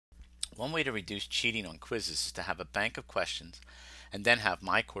One way to reduce cheating on quizzes is to have a bank of questions and then have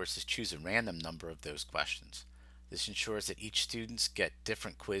My Courses choose a random number of those questions. This ensures that each students get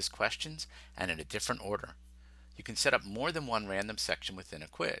different quiz questions and in a different order. You can set up more than one random section within a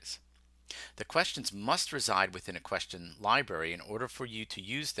quiz. The questions must reside within a question library in order for you to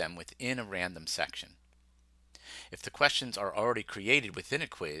use them within a random section. If the questions are already created within a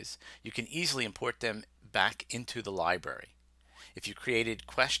quiz, you can easily import them back into the library. If you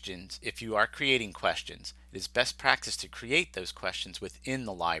are creating questions, it is best practice to create those questions within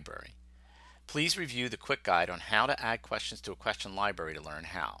the library. Please review the quick guide on how to add questions to a question library to learn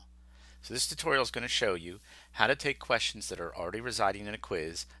how. So this tutorial is going to show you how to take questions that are already residing in a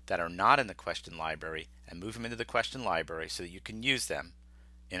quiz that are not in the question library and move them into the question library so that you can use them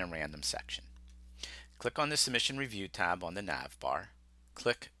in a random section. Click on the Submission Review tab on the nav bar.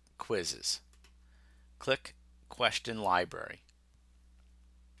 Click Quizzes. Click Question Library.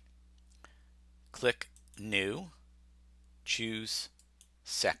 Click New. Choose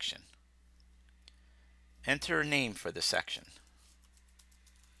Section. Enter a name for the section.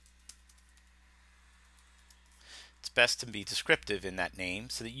 It's best to be descriptive in that name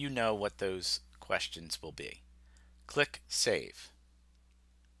so that you know what those questions will be. Click Save.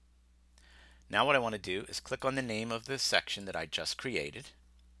 Now what I want to do is click on the name of the section that I just created.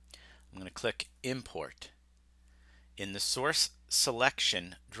 I'm going to click Import. In the Source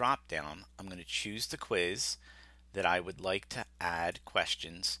Selection drop-down, I'm going to choose the quiz that I would like to add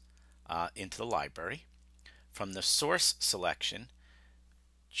questions into the library. From the source selection,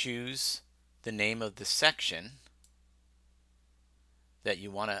 choose the name of the section that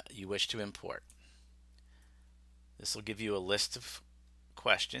you wish to import. This will give you a list of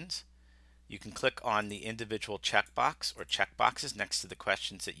questions. You can click on the individual checkbox or checkboxes next to the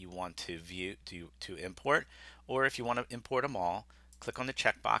questions that you want to view to import, or if you want to import them all, click on the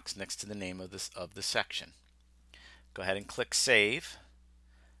checkbox next to the name of the section. Go ahead and click Save,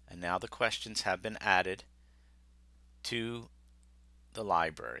 and now the questions have been added to the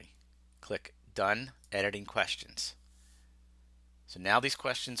library. Click Done Editing Questions. So now these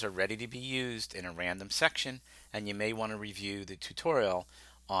questions are ready to be used in a random section, and you may want to review the tutorial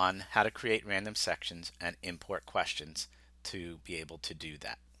on how to create random sections and import questions to be able to do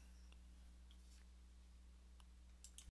that.